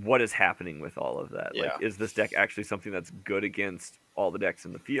 what is happening with all of that. Yeah. Like, is this deck actually something that's good against all the decks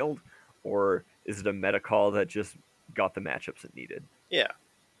in the field, or is it a meta call that just got the matchups it needed? Yeah.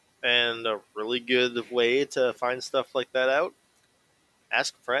 And a really good way to find stuff like that out,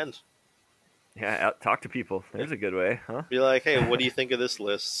 ask a friend. Yeah, talk to people. Yeah. There's a good way, huh? Be like, hey, what do you think of this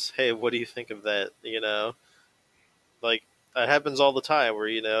list? Hey, what do you think of that? Like, that happens all the time where,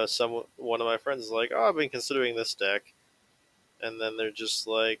 one of my friends is like, oh, I've been considering this deck. And then they're just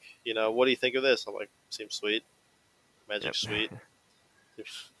like, what do you think of this? I'm like, seems sweet. Magic sweet.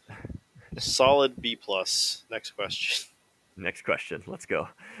 Solid B+. Next question. Next question. Let's go.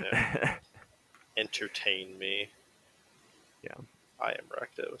 Yeah. Entertain me. Yeah. I am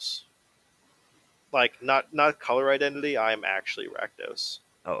Rakdos. Like, not color identity, I am actually Rakdos.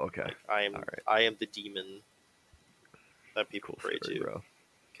 Oh, okay. Like, All right. I am the demon that people Cool pray story, to. bro. In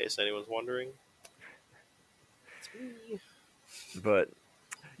case anyone's wondering. It's me. But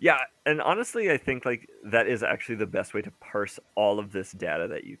yeah, and honestly, I think like that is actually the best way to parse all of this data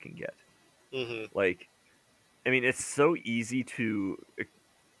that you can get. Mm-hmm. Like, I mean, it's so easy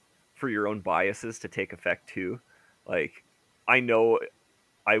for your own biases to take effect too. Like, I know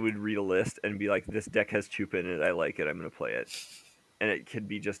I would read a list and be like, this deck has Chupa in it. I like it. I'm going to play it. And it could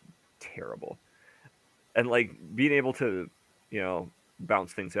be just terrible. And like being able to,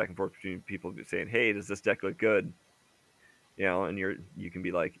 bounce things back and forth between people saying, hey, does this deck look good? And you can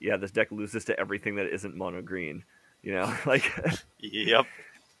be like, yeah, this deck loses to everything that isn't mono green. like, Yep.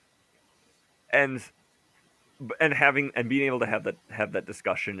 and having and being able to have that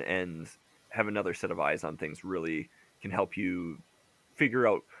discussion and have another set of eyes on things really can help you figure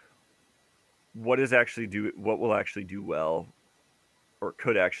out what will actually do well or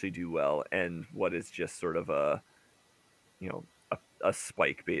could actually do well, and what is just sort of you know a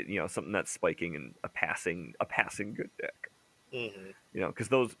spike bait, something that's spiking and a passing good deck, Hmm. because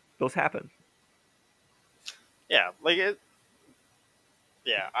those happen. Yeah, like it.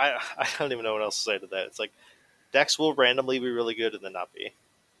 Yeah, I don't even know what else to say to that. It's like decks will randomly be really good and then not be.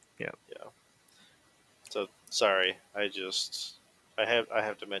 Yeah, Yeah. So sorry, I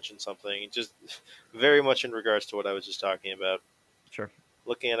have to mention something just very much in regards to what I was just talking about. sure.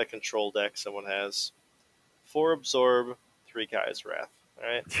 Looking at a control deck someone has 4 absorb, 3 Guy's Wrath.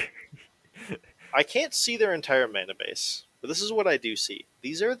 Alright? I can't see their entire mana base, but this is what I do see.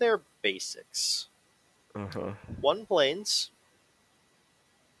 These are their basics. Uh-huh. 1 plains,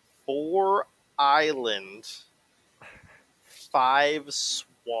 4 island, 5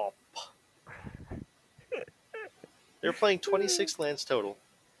 swamp. They're playing 26 lands total.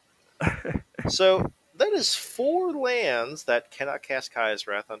 So that is 4 lands that cannot cast Kaya's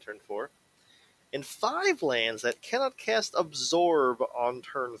Wrath on turn 4, and 5 lands that cannot cast Absorb on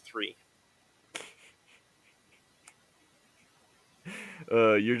turn 3.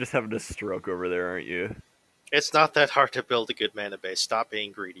 You're just having a stroke over there, aren't you? It's not that hard to build a good mana base. Stop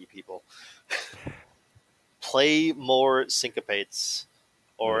being greedy, people. Play more Syncopates,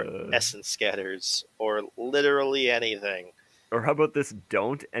 or uh, Essence Scatters, or literally anything, or how about this?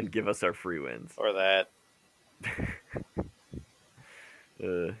 Don't and give us our free wins. or that.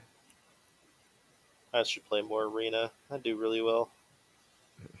 uh, I should play more Arena. I do really well.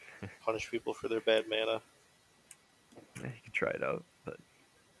 Punish people for their bad mana. you can try it out, but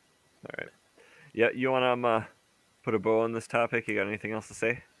all right. Yeah, you want to put a bow on this topic? You got anything else to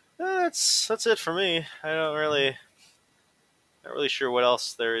say? That's it for me. I don't really not really sure what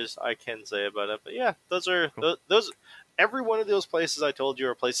else there is I can say about it. But yeah, those are Cool. those. Every one of those places I told you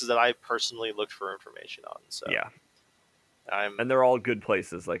are places that I personally looked for information on. So Yeah, I'm and they're all good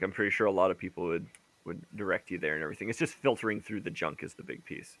places. Like, I'm pretty sure a lot of people would direct you there and everything. It's just filtering through the junk is the big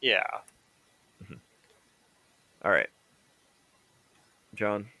piece. yeah. Mhm. All right,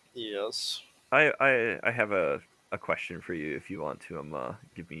 John. Yes. I have a question for you if you want to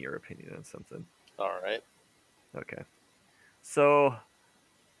give me your opinion on something. All right. Okay. So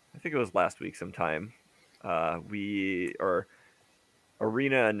I think it was last week sometime. We or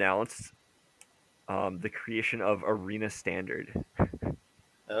Arena announced the creation of Arena Standard.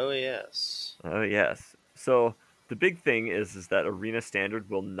 Oh yes. Oh yes. So the big thing is that Arena Standard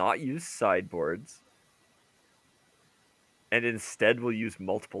will not use sideboards, and instead will use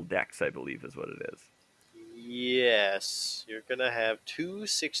multiple decks. I believe is what it is. Yes. You're gonna have 2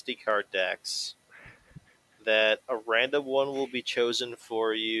 60 card decks. That a random one will be chosen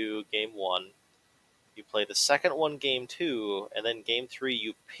for you game 1. You play the second one game 2, and then game 3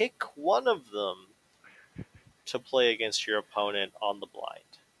 you pick one of them to play against your opponent on the blind.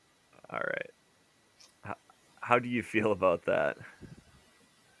 All right. How, how do you feel about that?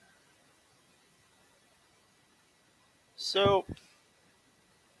 So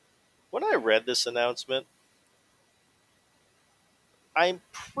when I read this announcement, I'm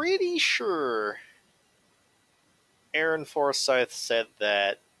pretty sure Aaron Forsyth said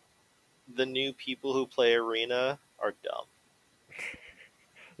that the new people who play Arena are dumb.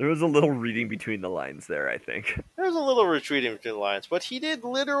 There was a little reading between the lines there, I think. There's a little retreating between the lines, but he did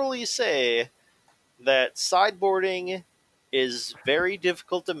literally say that sideboarding is very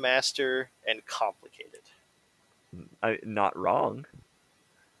difficult to master and complicated. Not wrong.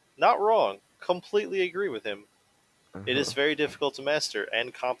 Not wrong. Completely agree with him. It Uh-huh. is very difficult to master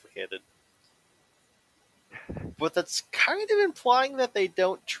and complicated. But that's kind of implying that they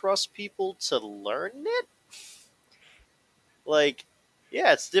don't trust people to learn it? Like,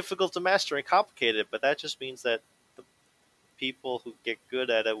 yeah, it's difficult to master and complicated, but that just means that the people who get good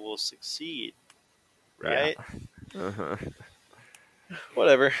at it will succeed, Yeah. right? Uh-huh.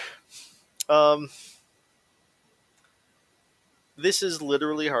 Whatever. Um, this is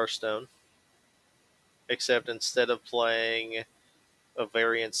literally Hearthstone, except instead of playing a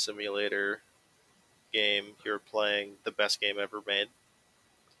variant simulator game, you're playing the best game ever made,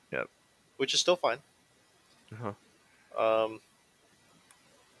 Yep. which is still fine. Uh-huh. Um,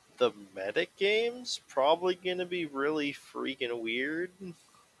 the meta game's probably gonna be really freaking weird.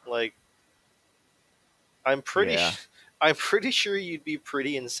 Like, I'm pretty, Yeah. I'm pretty sure you'd be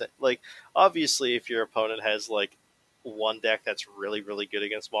pretty insane. Like, obviously, if your opponent has like one deck that's really, really good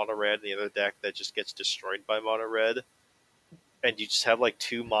against mono red and the other deck that just gets destroyed by mono red, and you just have like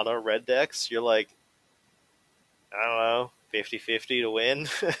two mono red decks, you're like, I don't know, 50-50 to win.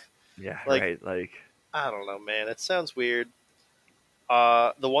 Yeah, Like, right. Like, I don't know, man. It sounds weird.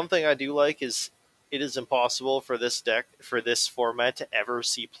 The one thing I do like is it is impossible for this format to ever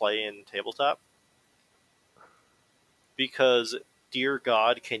see play in tabletop because, dear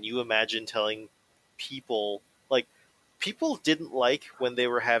God, can you imagine telling people like people didn't like when they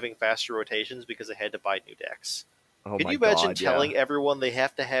were having faster rotations because they had to buy new decks. oh Can my you imagine god, yeah. telling everyone they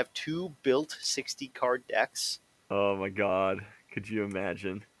have to have two built 60 card decks? Oh my god. Could you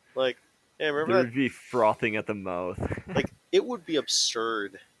imagine? Like, yeah, remember There that? would be frothing at the mouth. Like, it would be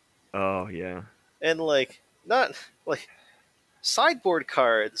absurd. Oh yeah. And, like, not like sideboard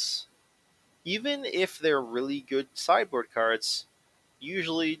cards, even if they're really good sideboard cards,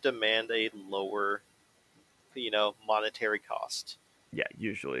 usually demand a lower, monetary cost Yeah,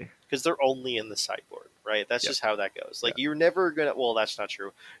 usually. because they're only in the sideboard, right? That's Yep. just how that goes. Yeah. Like you're never gonna. Well, that's not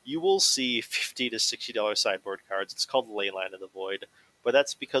true. You will see $50 to $60 sideboard cards. It's called Leyline of the Void, but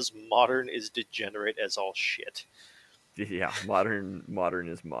that's because modern is degenerate as all shit. Yeah, modern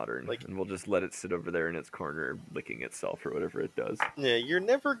is modern, Like, and we'll just let it sit over there in its corner, licking itself or whatever it does. yeah, you're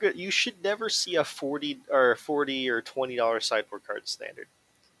never good. You should never see a $40 or $20 sideboard card standard,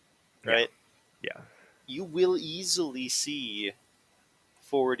 Yeah, right? yeah, You will easily see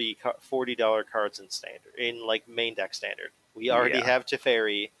 40 dollars cards in standard in like main deck standard. We already yeah. have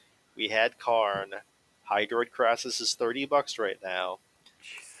Teferi, we had Karn, Hydroid Crassus is $30 right now,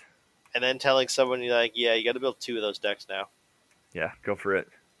 Jeez. and then telling someone like, yeah, you got to build two of those decks now, Yeah, go for it.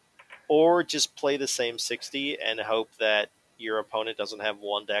 or just play the same 60 and hope that your opponent doesn't have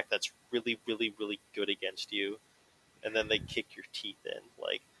one deck that's really, really, really good against you, and then they kick your teeth in.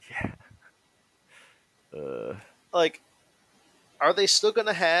 Yeah. Uh, Like, are they still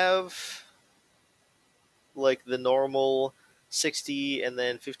gonna have like the normal 60 and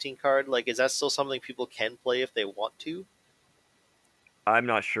then 15 card? Like, is that still something people can play if they want to? I'm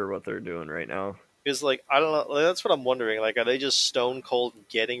not sure what they're doing right now. Because, like, I don't know. Like, that's what I'm wondering. Like, are they just stone cold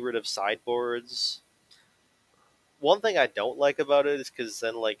getting rid of sideboards? One thing I don't like about it is because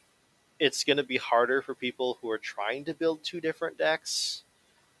then, like, it's going to be harder for people who are trying to build two different decks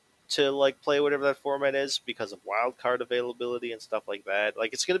to, like, play whatever that format is because of wild card availability and stuff like that.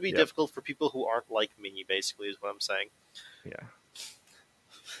 Like, it's going to be Yep. difficult for people who aren't like me, basically, is what I'm saying. Yeah.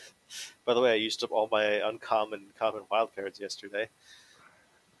 By the way, I used up all my uncommon common wild cards yesterday.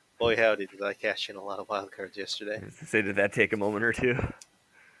 Boy, howdy, did I cash in a lot of wild cards yesterday. Say, did that take a moment or two?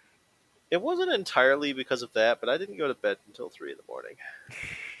 It wasn't entirely because of that, but I didn't go to bed until 3 in the morning.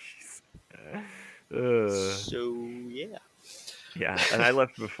 uh, So, yeah. yeah, and I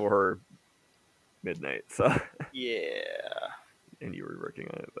left before midnight, so Yeah. and you were working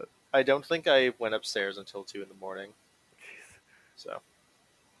on it, but I don't think I went upstairs until 2 in the morning. jeez. So,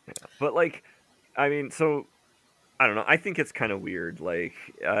 Yeah. But like, I mean, so I don't know. I think it's kind of weird. Like,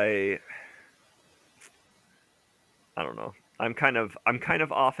 I don't know. I'm kind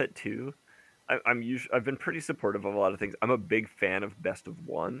of off it too. I've been pretty supportive of a lot of things. I'm a big fan of best of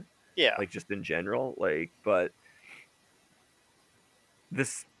one, yeah. like just in general. Like, but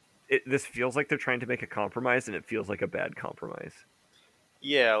this this feels like they're trying to make a compromise, and it feels like a bad compromise.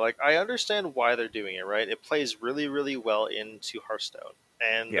 Yeah, like, I understand why they're doing it, right? It plays really, really well into Hearthstone.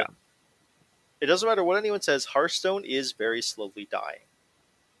 And Yeah, it doesn't matter what anyone says, Hearthstone is very slowly dying.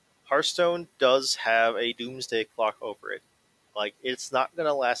 Hearthstone does have a doomsday clock over it. Like, it's not going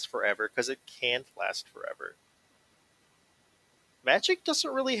to last forever because it can't last forever. Magic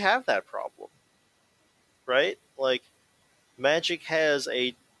doesn't really have that problem, right? Like, Magic has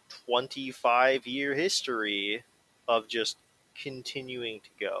a 25-year history of just continuing to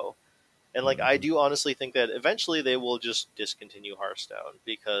go. And, like, I hmm do honestly think that eventually they will just discontinue Hearthstone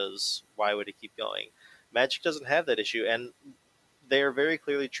because why would it keep going? Magic doesn't have that issue, and they are very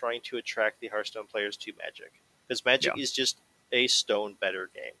clearly trying to attract the Hearthstone players to Magic because Magic yeah, is just a stone better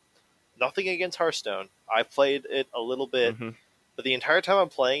game. Nothing against Hearthstone. I played it a little bit, hmm but the entire time I'm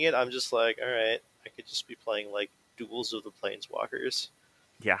playing it, I'm just like, all right, I could just be playing like Duels of the Planeswalkers.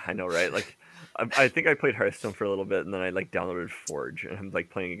 yeah. I know, right? Like, I think I played Hearthstone for a little bit, and then I like downloaded Forge, and I'm like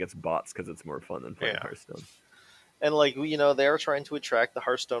playing against bots because it's more fun than playing Yeah, Hearthstone. and like they're trying to attract the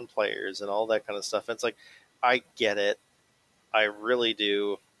Hearthstone players and all that kind of stuff. And it's like, I get it, I really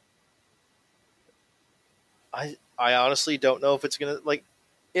do. I honestly don't know if it's gonna like.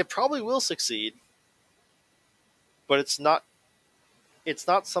 It probably will succeed, but it's not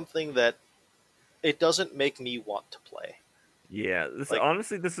something that it doesn't make me want to play. Yeah, Like,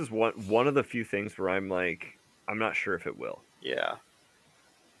 this is one of the few things where I'm like, I'm not sure if it will. Yeah.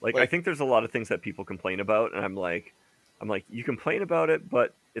 Like, I Like, think there's a lot of things that people complain about, and I'm like, you complain about it,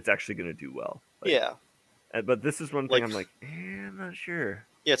 but it's actually going to do well. Like, yeah. but this is one thing Like, I'm like, I'm not sure.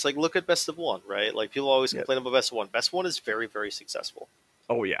 yeah, it's like, look at Best of One, right? Like, people always Yep. complain about Best of One. Best of One is very, very successful.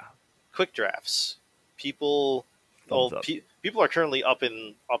 Oh yeah, Quick drafts. People, thumbs up. people are currently up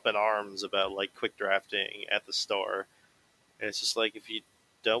in arms about like quick drafting at the store, and it's just like, if you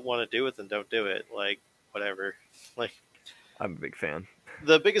don't want to do it, then don't do it. Like, whatever. Like, I'm a big fan.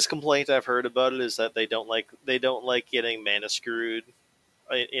 the biggest complaint I've heard about it is that they don't like getting mana screwed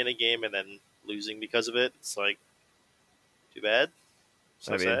in a game and then losing because of it. It's like, too bad.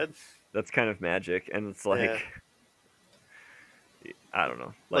 So I mean, sad. that's kind of magic, and it's Yeah. like, I don't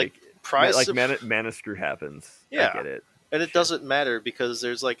know, Like, like prize of mana screw happens. I yeah, get it. and it Shit. doesn't matter because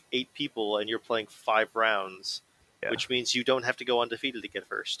there's like 8 people and you're playing 5 rounds, Yeah, which means you don't have to go undefeated to get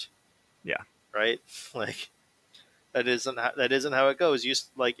first, yeah, right? Like, that isn't how it goes.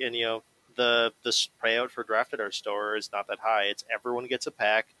 Like, and the payout for draft at our store is not that high. It's everyone gets a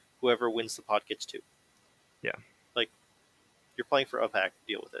pack. Whoever wins the pot gets 2. yeah, Like, you're playing for a pack.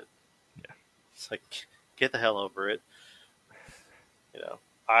 Deal with it. yeah. It's like, get the hell over it.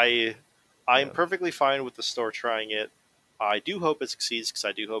 I'm Yeah. perfectly fine with the store trying it. I do hope it succeeds because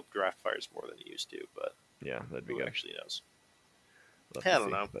I do hope draft fires more than it used to, but Yeah, that'd be who good. actually knows? Love I to don't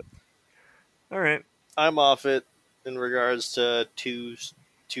see, know. but all right. I'm off it in regards to two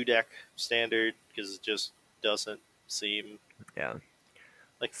deck standard because it just doesn't seem Yeah,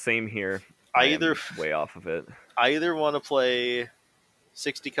 like same here. I I either am way off of it. I either want to play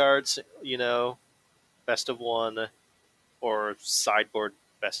 60 cards, best of one, or sideboard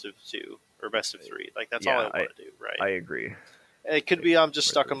best of two or best of three. Like, that's all I Yeah, want to do, right? I agree. It could be I'm just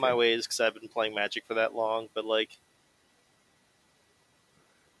Right stuck there in with my you. ways because I've been playing Magic for that long. But like,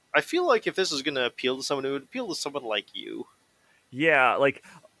 I feel like if this is going to appeal to someone, it would appeal to someone like you. Yeah, like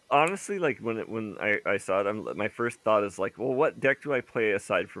honestly, like when I saw it, my first thought is like, well, what deck do I play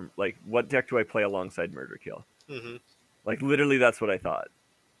aside from like what deck do I play alongside Murder Kill? Hmm. Like literally, that's what I thought,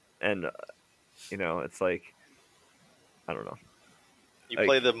 and it's like I don't know, You play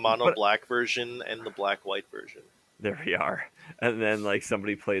like the mono but black version and the black white version. there we are, and then like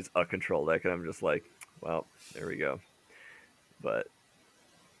somebody plays a control deck, and I'm just like, well, there we go, but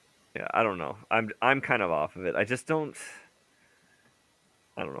yeah, I don't know, I'm kind of off of it. I just don't.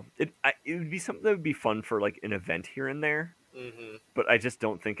 I don't know. It would be something that would be fun for like an event here and there, Hmm. but I just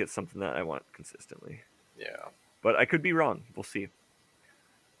don't think it's something that I want consistently. Yeah, But I could be wrong. We'll see.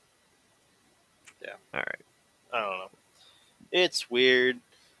 yeah. All right. I don't know. It's weird.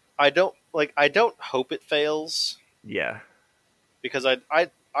 I don't hope it fails Yeah. because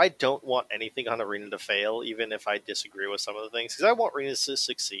I don't want anything on Arena to fail, even if I disagree with some of the things. Because I want Arena to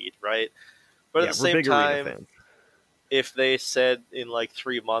succeed, right? But at Yeah, the we're same big arena time, fans. if they said in like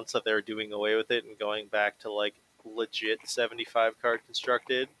 3 months that they're doing away with it and going back to like legit 75 card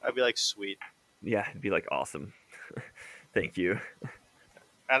constructed, I'd be like, sweet. Yeah, it'd be like awesome. Thank you.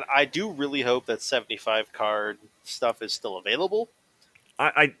 And I do really hope that 75 card stuff is still available.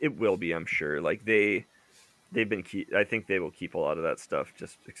 It will be, I'm sure. Like they've been I think they will keep a lot of that stuff,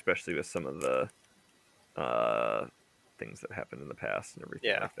 just especially with some of the things that happened in the past and everything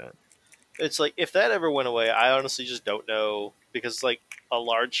Yeah. like that. It's like, if that ever went away, I honestly just don't know, because like a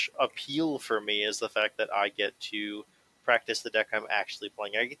large appeal for me is the fact that I get to practice the deck I'm actually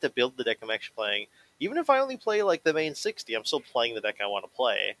playing. I get to build the deck I'm actually playing. Even if I only play like the main 60, I'm still playing the deck I want to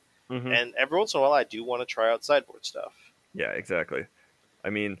play. Mm-hmm. And every once in a while, I do want to try out sideboard stuff. Yeah, exactly. I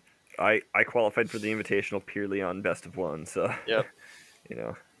mean, I qualified for the invitational purely on best of one, so Yep. you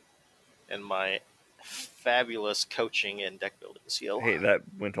know, And my fabulous coaching and deck building skill. hey, that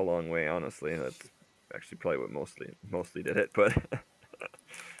went a long way. Honestly, that's actually probably what mostly did it. But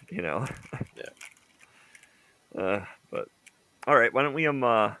you know, but all right, why don't we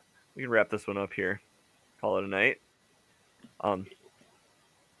we can wrap this one up here, call it a night.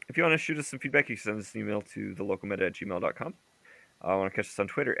 If you want to shoot us some feedback, you can send us an email to thelocalmeta@gmail.com. I want to catch us on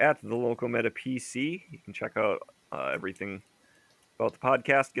Twitter at thelocalmetapc. You can check out everything about the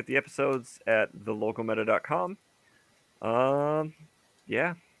podcast, get the episodes at thelocalmeta.com.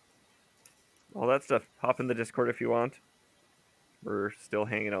 Yeah, all that stuff. Hop in the Discord if you want. We're still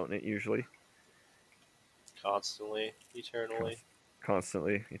hanging out in it usually. Constantly, eternally.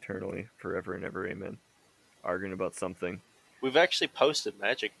 Constantly, eternally, forever and ever, amen. Arguing about something. We've actually posted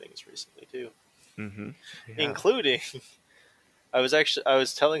Magic things recently too, Mm-hmm. Yeah. including I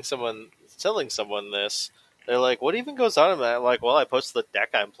was telling someone this. They're like, "What even goes on in that?" I'm like, well, I posted the deck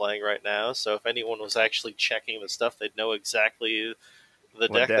I'm playing right now, so if anyone was actually checking the stuff, they'd know exactly the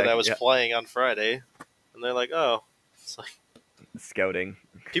What deck that deck? I was Yeah. playing on Friday. and they're like, oh, it's like Scouting.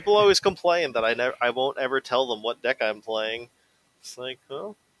 people always complain that I won't ever tell them what deck I'm playing. It's like,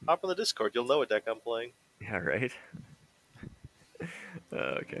 well, hop on the Discord, you'll know what deck I'm playing. Yeah, right.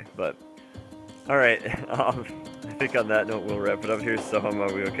 Okay, but all right. I think on that note we'll wrap it up here. So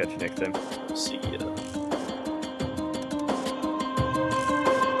we will catch you next time. See ya.